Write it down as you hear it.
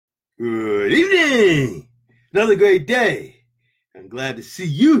Good evening. Another great day. I'm glad to see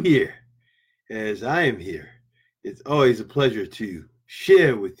you here as I am here. It's always a pleasure to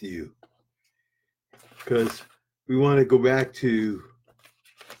share with you because we want to go back to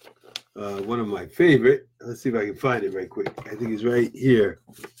one of my favorite. Let's see if I can find it right quick. I think it's right here.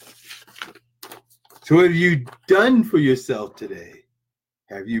 So what have you done for yourself today?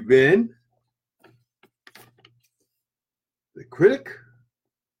 Have you been the critic?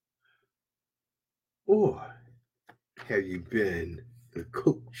 Or have you been the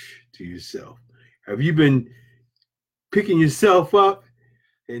coach to yourself? Have you been picking yourself up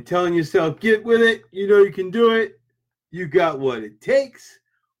and telling yourself, get with it, you know you can do it, you got what it takes?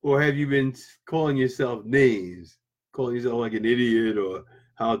 Or have you been calling yourself names, calling yourself like an idiot or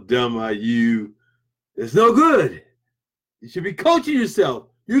how dumb are you? It's no good. You should be coaching yourself.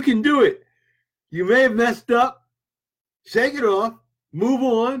 You can do it. You may have messed up. Shake it off. Move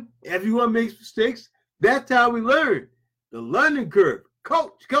on. Everyone makes mistakes. That's how we learn. The learning curve.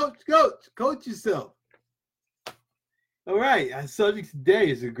 Coach, coach, coach. Coach yourself. All right. Our subject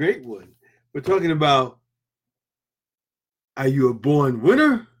today is a great one. We're talking about, are you a born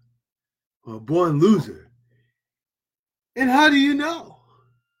winner or a born loser? And how do you know?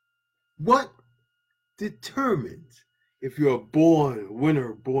 What determines if you're a born winner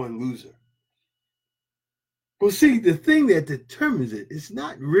or born loser? Well, see, the thing that determines it is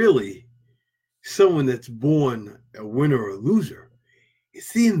not really someone that's born a winner or a loser.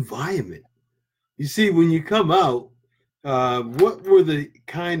 It's the environment. You see, when you come out, what were the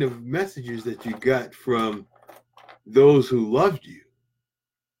kind of messages that you got from those who loved you?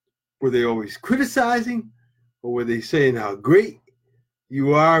 Were they always criticizing, or were they saying how great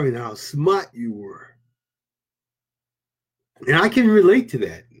you are and how smart you were? And I can relate to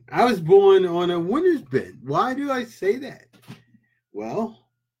that. I was born on a winner's bent. Why do I say that? Well,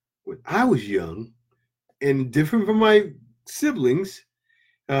 when I was young and different from my siblings,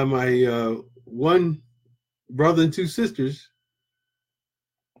 my one brother and two sisters,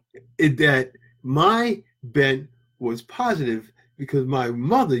 that my bent was positive because my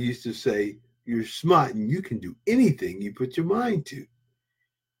mother used to say, you're smart and you can do anything you put your mind to.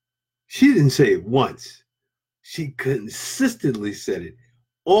 She didn't say it once. She consistently said it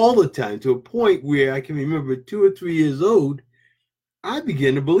all the time, to a point where I can remember 2 or 3 years old, I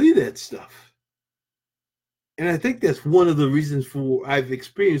began to believe that stuff. And I think that's one of the reasons for I've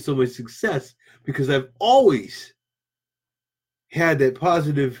experienced so much success, because I've always had that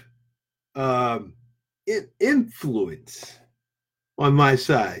positive influence on my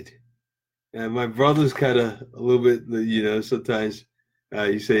side. And my brother's kind of a little bit, sometimes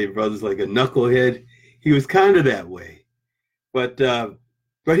you say brother's like a knucklehead. He was kind of that way. But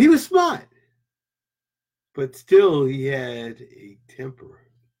he was smart. But still, he had a temper.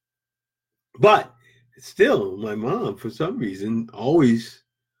 But still, my mom, for some reason, always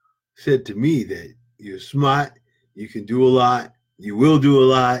said to me that you're smart, you can do a lot, you will do a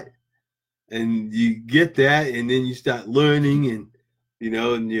lot, and you get that, and then you start learning, and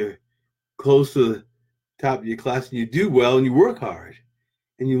and you're close to the top of your class, and you do well, and you work hard,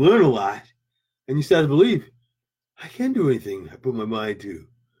 and you learn a lot, and you start to believe, I can do anything I put my mind to.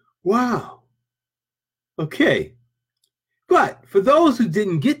 Wow. Okay. But for those who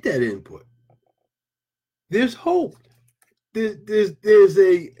didn't get that input, there's hope. There's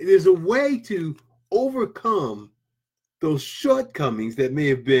a way to overcome those shortcomings that may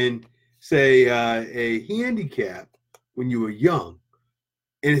have been, say, a handicap when you were young.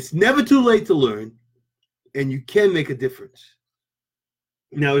 And it's never too late to learn, and you can make a difference.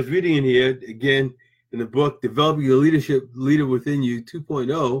 Now, I was reading in here, again, in the book, Developing Your Leader Within You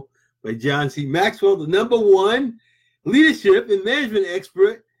 2.0 by John C. Maxwell, the #1 leadership and management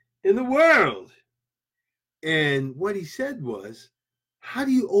expert in the world. And what he said was, how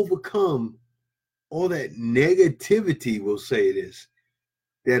do you overcome all that negativity, we'll say it is,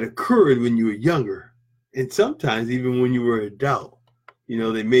 that occurred when you were younger, and sometimes even when you were an adult?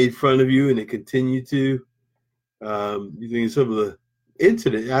 They made fun of you, and they continue to. You think of some of the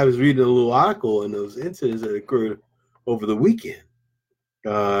incidents. I was reading a little article on those incidents that occurred over the weekend,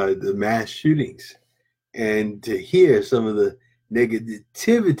 the mass shootings, and to hear some of the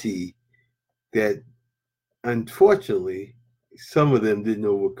negativity that, unfortunately, some of them didn't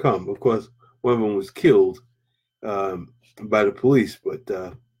overcome. Of course, one of them was killed by the police, but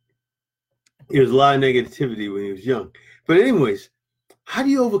there was a lot of negativity when he was young. But anyways, how do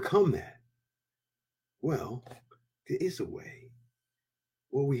you overcome that? Well, there is a way.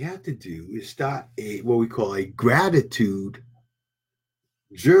 What we have to do is start what we call a gratitude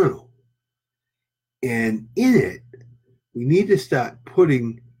journal. And in it, we need to start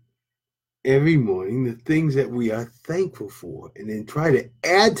putting every morning the things that we are thankful for, and then try to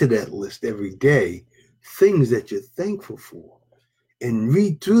add to that list every day things that you're thankful for, and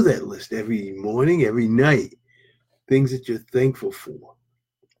read through that list every morning, every night, things that you're thankful for,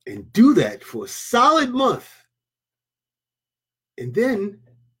 and do that for a solid month. And then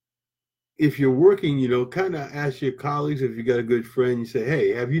if you're working, kind of ask your colleagues, if you got a good friend, you say,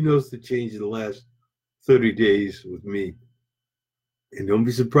 hey, have you noticed the change in the last 30 days with me? And don't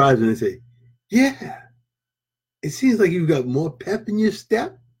be surprised when they say, yeah, it seems like you've got more pep in your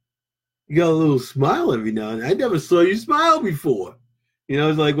step. You got a little smile every now and then. I never saw you smile before.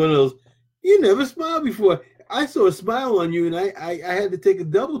 It's like one of those, you never smiled before. I saw a smile on you, and I had to take a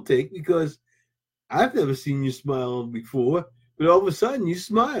double take because I've never seen you smile before. But all of a sudden, you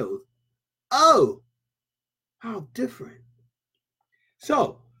smiled. Oh, how different.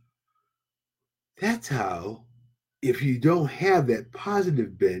 So that's how, if you don't have that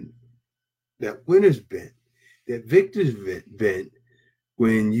positive bent, that winner's bent, that victor's bent,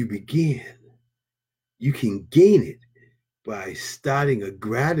 when you begin, you can gain it by starting a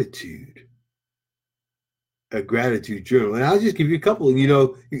gratitude journal. And I'll just give you a couple.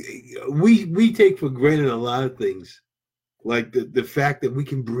 We take for granted a lot of things, like the fact that we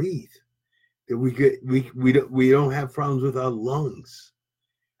can breathe, that we don't have problems with our lungs.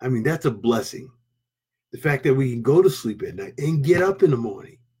 I mean, that's a blessing. The fact that we can go to sleep at night and get up in the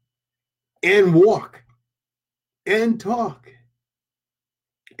morning and walk and talk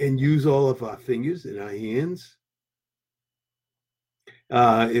and use all of our fingers and our hands,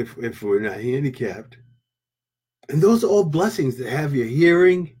 if we're not handicapped. And those are all blessings, to have your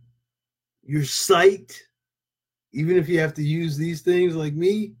hearing, your sight, even if you have to use these things like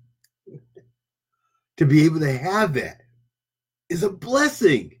me, to be able to have that is a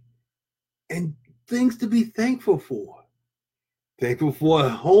blessing, and things to be thankful for. Thankful for a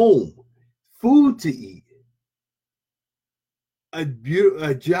home, food to eat, a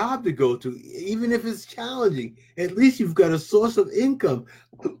job to go to, even if it's challenging. At least you've got a source of income.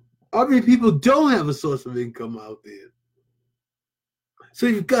 How many people don't have a source of income out there? So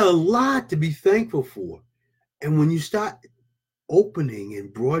you've got a lot to be thankful for. And when you start opening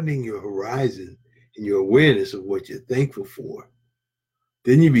and broadening your horizon and your awareness of what you're thankful for,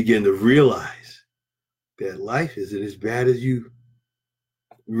 then you begin to realize that life isn't as bad as you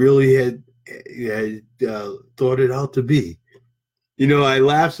really had thought it out to be. I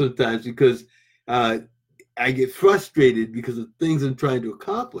laugh sometimes because I get frustrated because of things I'm trying to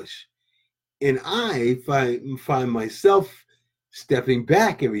accomplish. And I find myself stepping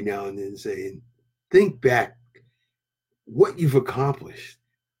back every now and then saying, think back what you've accomplished.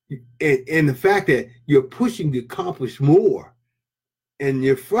 And the fact that you're pushing to accomplish more, and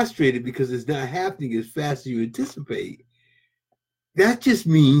you're frustrated because it's not happening as fast as you anticipate, that just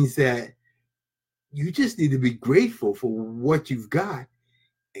means that you just need to be grateful for what you've got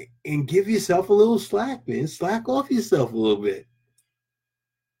and give yourself a little slack, man. Slack off yourself a little bit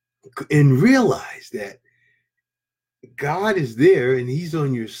and realize that God is there and he's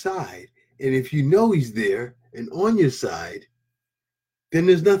on your side. And if you know he's there and on your side, then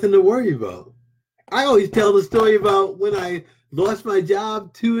there's nothing to worry about. I always tell the story about when I lost my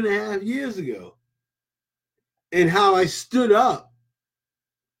job 2.5 years ago and how I stood up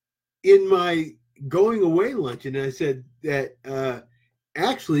in my going away luncheon. And I said that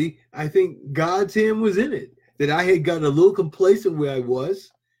actually, I think God's hand was in it, that I had gotten a little complacent where I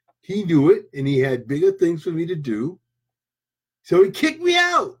was. He knew it, and he had bigger things for me to do. So he kicked me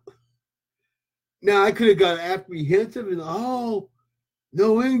out. Now, I could have got apprehensive and,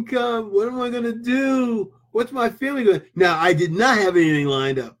 no income. What am I going to do? What's my family going to do? Now, I did not have anything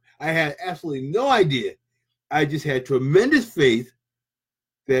lined up. I had absolutely no idea. I just had tremendous faith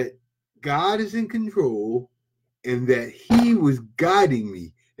that God is in control and that he was guiding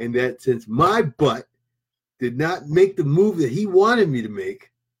me, and that since my butt did not make the move that he wanted me to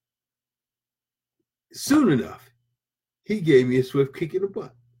make soon enough, he gave me a swift kick in the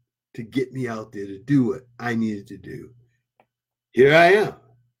butt to get me out there to do what I needed to do. Here I am.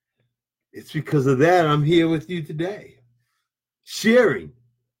 It's because of that I'm here with you today, sharing.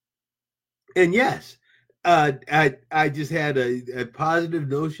 And yes, I just had a positive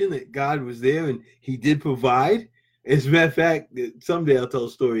notion that God was there and he did provide. As a matter of fact, someday I'll tell a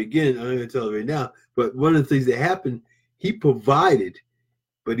story again. I'm not going to tell it right now. But one of the things that happened, he provided,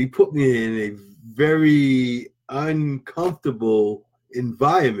 but he put me in a very uncomfortable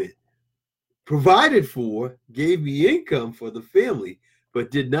environment. Provided for, gave me income for the family,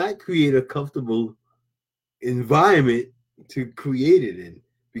 but did not create a comfortable environment to create it in,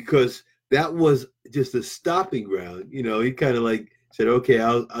 because that was just a stopping ground. He kind of like said, okay,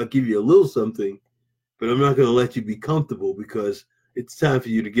 I'll give you a little something, but I'm not going to let you be comfortable because it's time for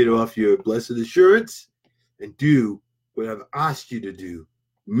you to get off your blessed assurance and do what I've asked you to do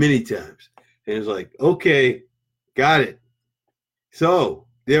many times. And it's like, okay, got it. So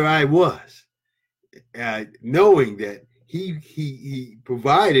there I was, knowing that he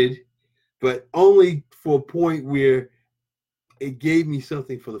provided, but only for a point where it gave me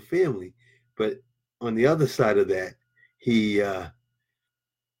something for the family. But on the other side of that, he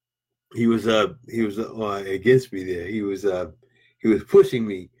was against me there. He was pushing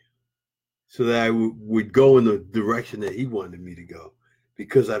me so that I would go in the direction that he wanted me to go,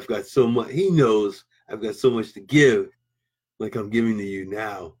 because I've got so much. He knows I've got so much to give, like I'm giving to you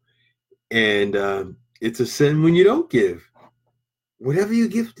now, and it's a sin when you don't give. Whatever your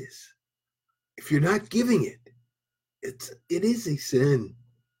gift is, if you're not giving it, it is a sin.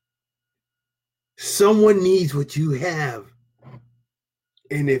 Someone needs what you have.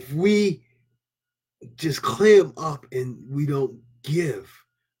 And if we just clam up and we don't give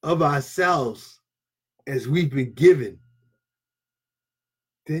of ourselves as we've been given,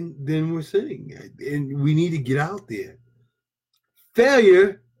 then we're sinning. And we need to get out there.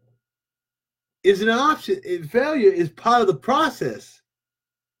 Failure is an option. Failure is part of the process.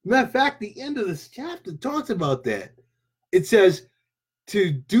 Matter of fact, the end of this chapter talks about that. It says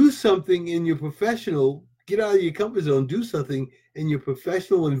to do something in your professional, get out of your comfort zone, do something in your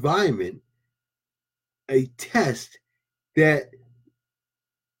professional environment, a test that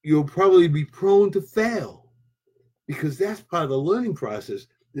you'll probably be prone to fail, because that's part of the learning process.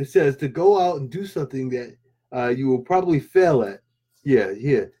 It says to go out and do something that you will probably fail at. Yeah,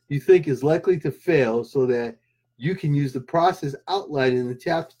 here. You think is likely to fail so that you can use the process outlined in the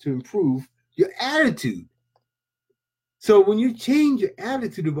chapter to improve your attitude. So when you change your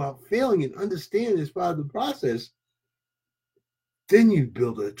attitude about failing and understand it's part of the process, then you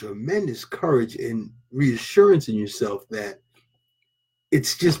build a tremendous courage and reassurance in yourself that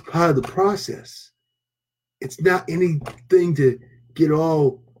it's just part of the process. It's not anything to get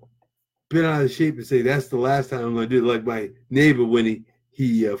all bent out of shape and say, that's the last time I'm going to do it. Like my neighbor, when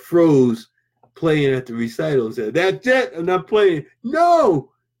he froze playing at the recital and said, that's it, I'm not playing. No!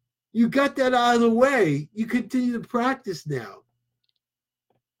 You got that out of the way. You continue to practice now.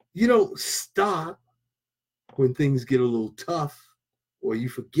 You don't stop when things get a little tough or you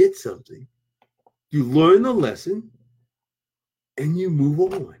forget something. You learn the lesson and you move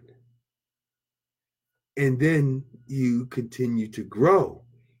on. And then you continue to grow.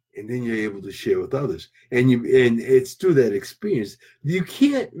 And then you're able to share with others. And it's through that experience. You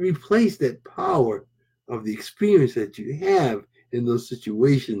can't replace that power of the experience that you have in those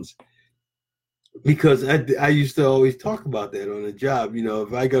situations, because I used to always talk about that on a job.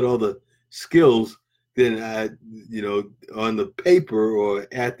 If I got all the skills, then on the paper or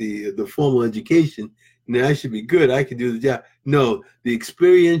at the formal education, then I should be good. I can do the job. No, the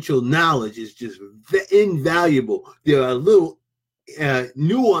experiential knowledge is just invaluable. There are little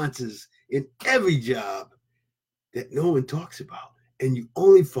nuances in every job that no one talks about, and you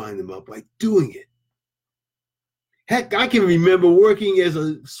only find them out by doing it. Heck, I can remember working as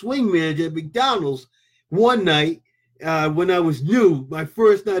a swing manager at McDonald's one night when I was new, my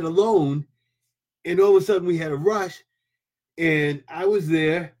first night alone, and all of a sudden we had a rush, and I was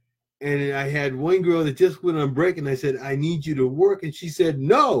there, and I had one girl that just went on break, and I said, I need you to work, and she said,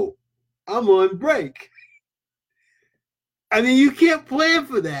 no, I'm on break. I mean, you can't plan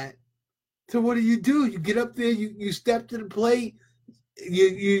for that. So what do? You get up there, you step to the plate,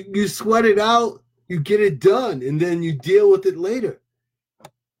 you sweat it out, you get it done, and then you deal with it later.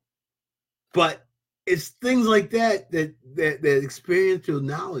 But it's things like that experiential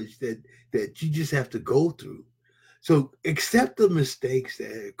knowledge that you just have to go through. So accept the mistakes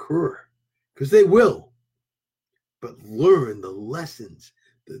that occur, because they will, but learn the lessons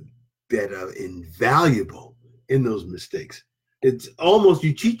that are invaluable in those mistakes. It's almost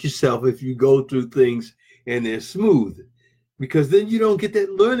you cheat yourself if you go through things and they're smooth, because then you don't get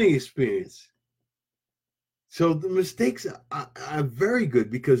that learning experience. So the mistakes are very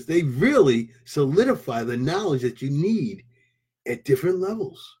good, because they really solidify the knowledge that you need at different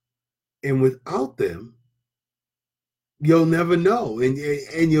levels. And without them, you'll never know, and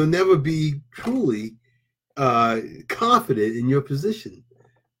you'll never be truly confident in your position.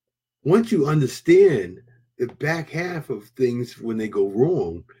 Once you understand the back half of things when they go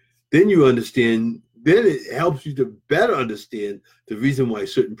wrong, then you understand. Then it helps you to better understand the reason why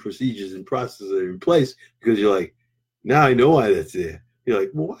certain procedures and processes are in place, because you're like, now I know why that's there. You're like,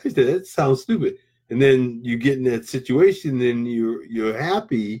 well, why is that? That sounds stupid. And then you get in that situation, and you're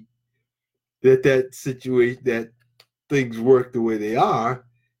happy that situation, that things work the way they are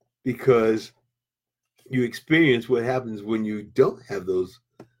because you experience what happens when you don't have those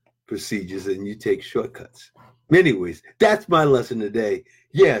procedures and you take shortcuts. Anyways, that's my lesson today.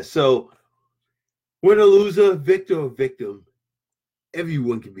 Yeah, so winner, loser, victor, or victim,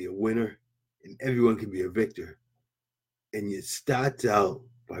 everyone can be a winner and everyone can be a victor. And it starts out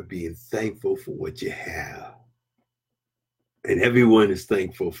by being thankful for what you have. And everyone is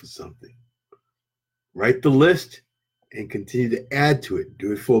thankful for something. Write the list and continue to add to it.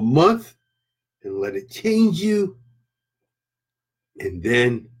 Do it for a month and let it change you. And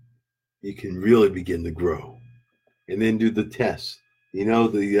then you can really begin to grow. And then do the tests. You know,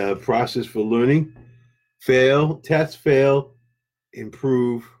 the process for learning: fail, test, fail,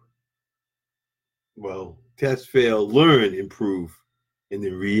 improve. Well, test, fail, learn, improve, and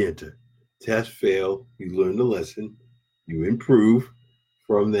then re-enter. Test, fail, you learn the lesson, you improve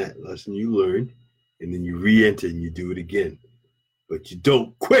from that lesson you learned, and then you re-enter and you do it again. But you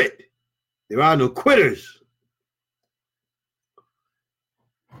don't quit. There are no quitters.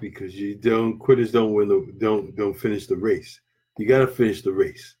 Because quitters don't win don't finish the race. You got to finish the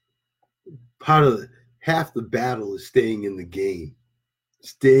race. Half the battle is staying in the game,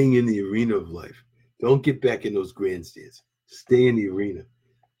 staying in the arena of life. Don't get back in those grandstands. Stay in the arena.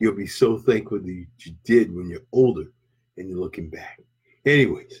 You'll be so thankful that you did when you're older and you're looking back.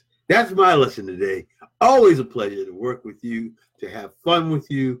 Anyways, that's my lesson today. Always a pleasure to work with you, to have fun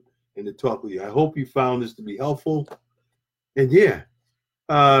with you, and to talk with you. I hope you found this to be helpful. And yeah,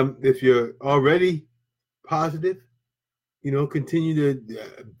 if you're already positive, continue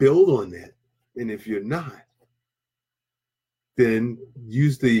to build on that. And if you're not, then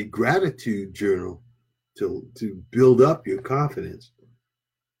use the gratitude journal to build up your confidence.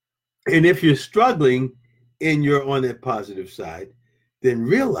 And if you're struggling and you're on that positive side, then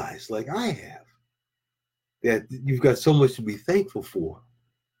realize, like I have, that you've got so much to be thankful for,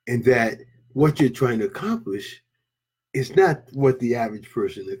 and that what you're trying to accomplish is not what the average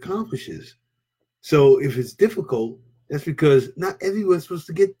person accomplishes. So if it's difficult, that's because not everyone's supposed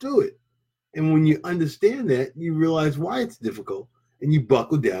to get through it. And when you understand that, you realize why it's difficult, and you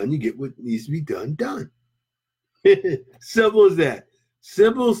buckle down, you get what needs to be done. Simple as that.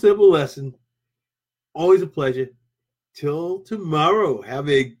 Simple lesson. Always a pleasure. Till tomorrow. Have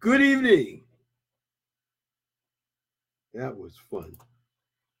a good evening. That was fun.